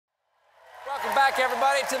back,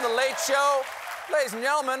 everybody, to The Late Show. Ladies and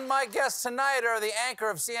gentlemen, my guests tonight are the anchor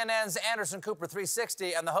of CNN's Anderson Cooper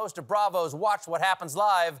 360 and the host of Bravo's Watch What Happens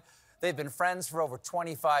Live. They've been friends for over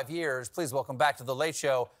 25 years. Please welcome back to The Late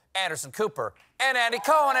Show, Anderson Cooper and Andy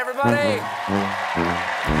Cohen, everybody.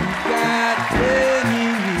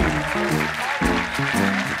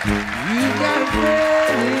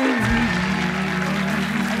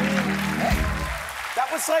 That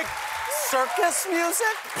was like circus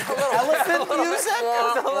music? Elephant music?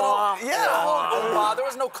 There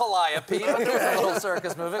was no calliope, but there was a little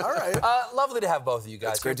circus moving. All right. Lovely to have both of you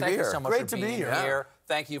guys. It's great to be here. here. Thank you so much for being here.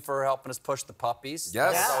 Thank you for helping us push the puppies.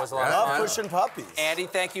 Yes. That was always a lot of Love fun. pushing puppies. Andy,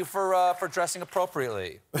 thank you for dressing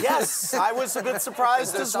appropriately. Yes, I was a bit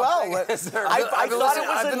surprised as well. I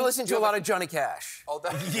I've been listening to a lot of Johnny Cash. Oh,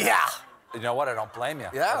 Yeah. You know what? I don't blame you.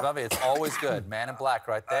 Yeah. I love it. It's always good. Man in Black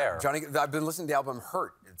right there. Johnny, I've been listening to the album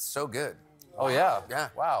Hurt. It's so good. Oh, yeah? Yeah.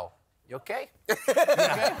 Wow. You okay? You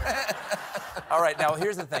okay? All right, now,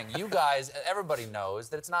 here's the thing. You guys, everybody knows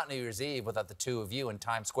that it's not New Year's Eve without the two of you in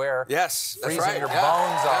Times Square. Yes, that's freezing right. your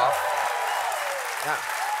bones off.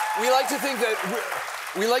 Yeah. We like to think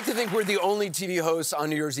that we're the only TV hosts on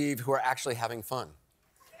New Year's Eve who are actually having fun.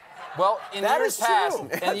 Well, in That years is past, true.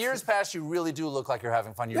 in years past, you really do look like you're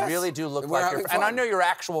having fun. You Yes. really do look We're like you're having And I fun. know you're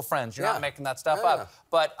actual friends. You're Yeah. not making that stuff Yeah. up.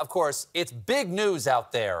 But, of course, it's big news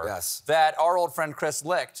out there Yes. that our old friend Chris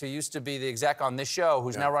Licht, who used to be the exec on this show,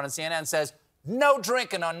 who's now running CNN, says, no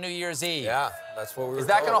drinking on New Year's Eve. Yeah, that's what we were Is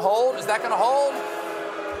that told. going to hold? Is that going to hold?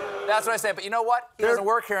 That's what I say. But you know what? He doesn't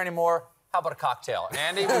work here anymore. How about a cocktail?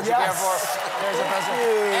 Andy, would you care for? There's a present.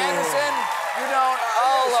 Anderson, you don't.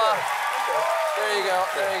 There you go.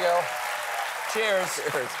 There you go. Cheers.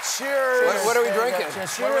 Cheers. What are we drinking?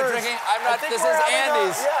 Cheers. What are we drinking? I'm not. This is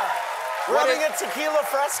Andy's. We're having a tequila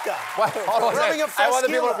fresca. What? Hold on. We're having a I want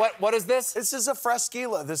the people. fresquila. What is this? This is a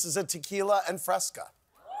fresquila. This is a tequila and fresca.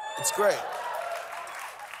 It's great.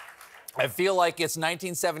 I feel like it's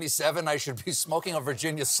 1977. I should be smoking a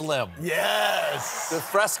Virginia Slim. Yes. The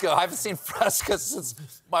Fresca. I haven't seen Fresca since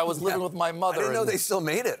I was living with my mother. I didn't know and- they still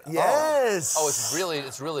made it. Yes. Oh, it's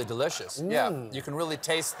really delicious. Yeah, you can really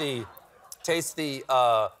taste the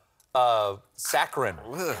saccharin.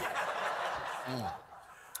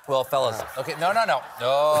 Well, fellas, okay, no,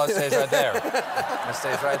 it stays right there. It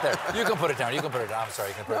stays right there. You can put it down. I'm sorry,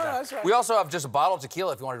 you can put it down. That's right. We also have just a bottle of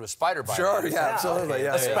tequila if you want to do a spider bite. Sure, yeah, absolutely.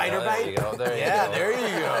 Yeah. A spider bite? There you go. There you Yeah, go. there you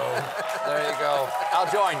go. There you go.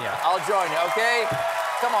 I'll join you. Okay?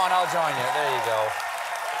 Come on, I'll join you. There you go.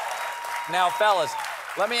 Now, fellas,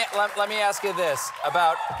 let me ask you this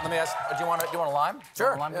about. Do you want a lime? Sure.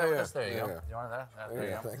 Do you want a lime? Yeah. There you go. Yeah. You want that? There you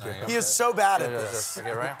go. Thank There you go. He is so bad at this.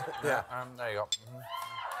 Okay, right? Yeah. There you go.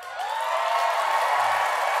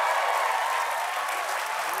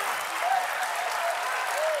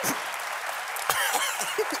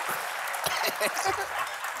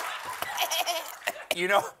 You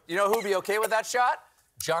know who'd be okay with that shot?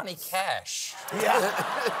 Johnny Cash. Yeah.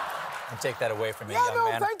 Don't take that away from me, Yeah, young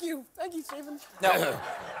no, man. thank you, Stephen. Now,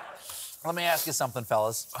 let me ask you something,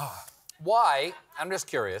 fellas. Why? I'm just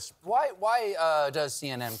curious. Why does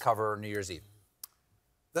CNN cover New Year's Eve?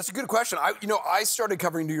 That's a good question. I started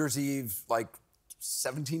covering New Year's Eve like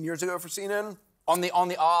 17 years ago for CNN. On the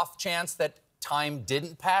off chance that time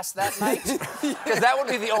didn't pass that night? Because that would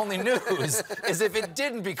be the only news, is if it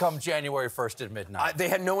didn't become January 1st at midnight. They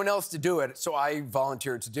had no one else to do it, so I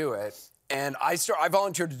volunteered to do it. And I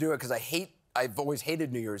volunteered to do it because I've always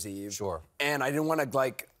hated New Year's Eve. Sure. And I didn't want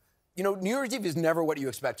to New Year's Eve is never what you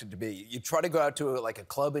expect it to be. You try to go out to a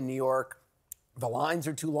club in New York, the lines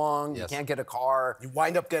are too long, Yes. you can't get a car. You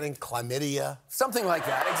wind up getting chlamydia. Something like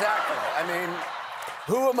that, exactly. I mean,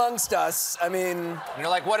 who amongst us? I mean... And you're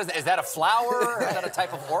like, what is that? Is that a flower? Is that a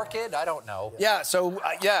type of orchid? I don't know. Yeah, so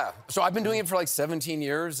I've been doing it for like 17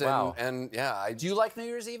 years, and, Wow. and yeah, Do you like New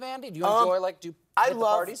Year's Eve, Andy? Do you enjoy, I hit the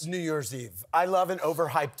love parties? New Year's Eve. I love an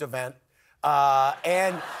overhyped event.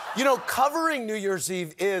 And, covering New Year's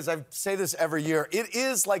Eve I say this every year, it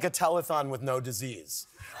is like a telethon with no disease.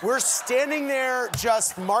 We're standing there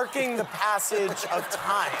just marking the passage of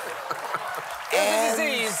time. It's a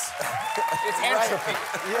disease. It's entropy.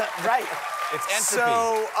 Yeah, right. It's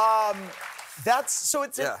entropy. So,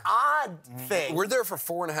 it's an odd thing. we're there for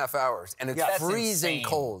 4.5 hours, and it's That's freezing insane.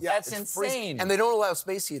 cold. Yeah, that's It's insane. And they don't allow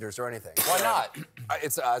space heaters or anything. Why not?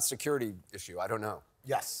 It's a security issue. I don't know.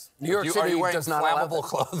 Yes. New York Are City you wearing does not allow flammable that.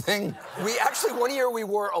 clothing? We actually, one year we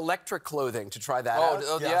wore electric clothing to try that out.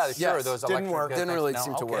 Oh, yeah, Yes. sure. Yes. Those Didn't electric work. Didn't things. really No?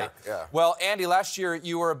 seem to Okay. work, yeah. Well, Andy, last year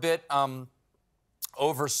you were a bit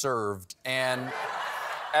overserved, and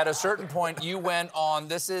At a certain point, you went on,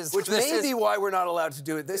 Which may be why we're not allowed to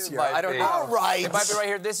do it this year. I don't know. All right. It might be right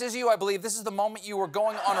here. This is you, I believe. This is the moment you were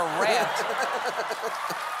going on a rant.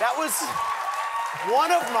 That was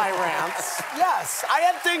one of my rants. Yes, I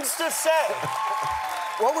had things to say.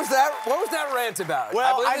 What was that rant about?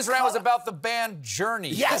 Well, I believe this rant was about the band Journey.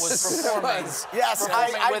 Yes. That was performing. Yes,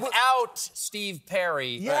 performing without Steve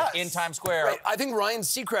Perry in Times Square. Right. I think Ryan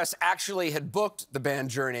Seacrest actually had booked the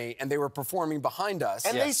band Journey, and they were performing behind us.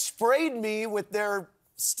 And they sprayed me with their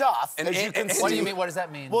stuff, as you can see. What do you mean? What does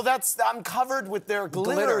that mean? Well, I'm covered with their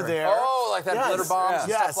glitter there. Oh, like that glitter bombs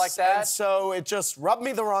and stuff like that? And so it just rubbed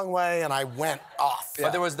me the wrong way, and I went off.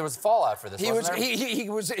 But there was fallout for this, wasn't there? He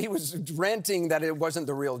was ranting that it wasn't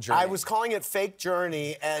the real Journey. I was calling it fake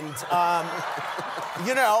Journey, and,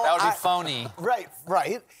 you know. That would be phony.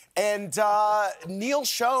 Right. And Neil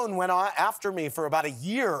Schoen went on after me for about a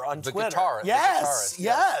year on Twitter. Guitarist.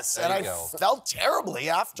 Yes. There And you I go. felt terribly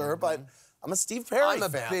after, but I'm a Steve Perry fan.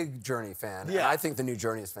 I'm a big Journey fan, and Yeah. I think the new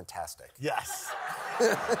Journey is fantastic. Yes.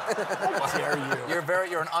 How dare you?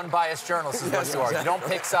 You're an unbiased journalist, is what you are. You don't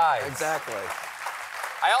pick sides. Exactly.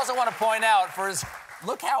 I also want to point out,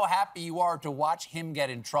 look how happy you are to watch him get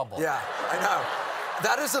in trouble. Yeah, I know.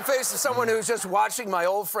 That is the face of someone who's just watching my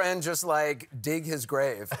old friend just like dig his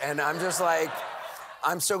grave. And I'm just like,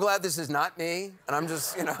 I'm so glad this is not me. And I'm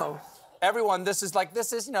just, you know. Everyone, this is,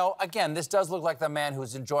 you know, again, this does look like the man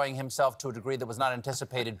who's enjoying himself to a degree that was not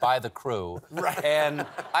anticipated by the crew. Right. And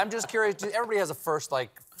I'm just curious, everybody has a first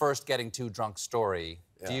getting too drunk story.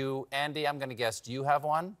 Yeah. Do you, Andy, I'm gonna guess, do you have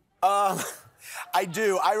one? I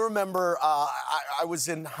do. I remember I was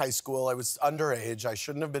in high school. I was underage. I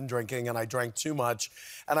shouldn't have been drinking, and I drank too much.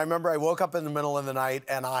 And I remember I woke up in the middle of the night,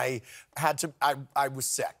 and I was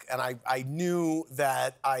sick. And I knew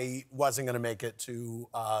that I wasn't going to make it to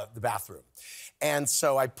the bathroom. And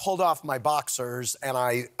so I pulled off my boxers, and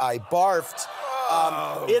I barfed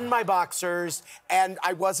in my boxers, and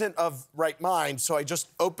I wasn't of right mind, so I just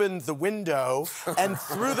opened the window and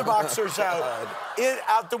threw the boxers out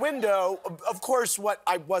the window. Of course, what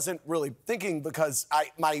I wasn't really thinking, because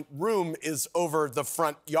my room is over the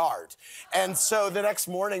front yard. And so the next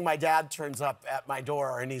morning, my dad turns up at my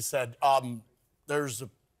door, and he said, there's a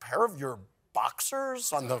pair of your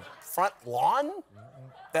boxers on the front lawn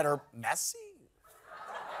that are messy?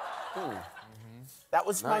 That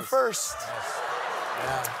was my first.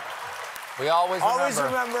 Yeah. We always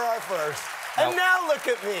remember our first. Nope. And now look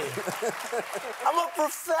at me. I'm a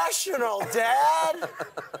professional, Dad.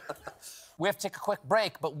 We have to take a quick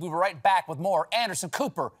break, but we'll be right back with more Anderson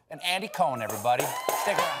Cooper and Andy Cohen, everybody.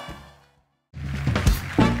 Stick around.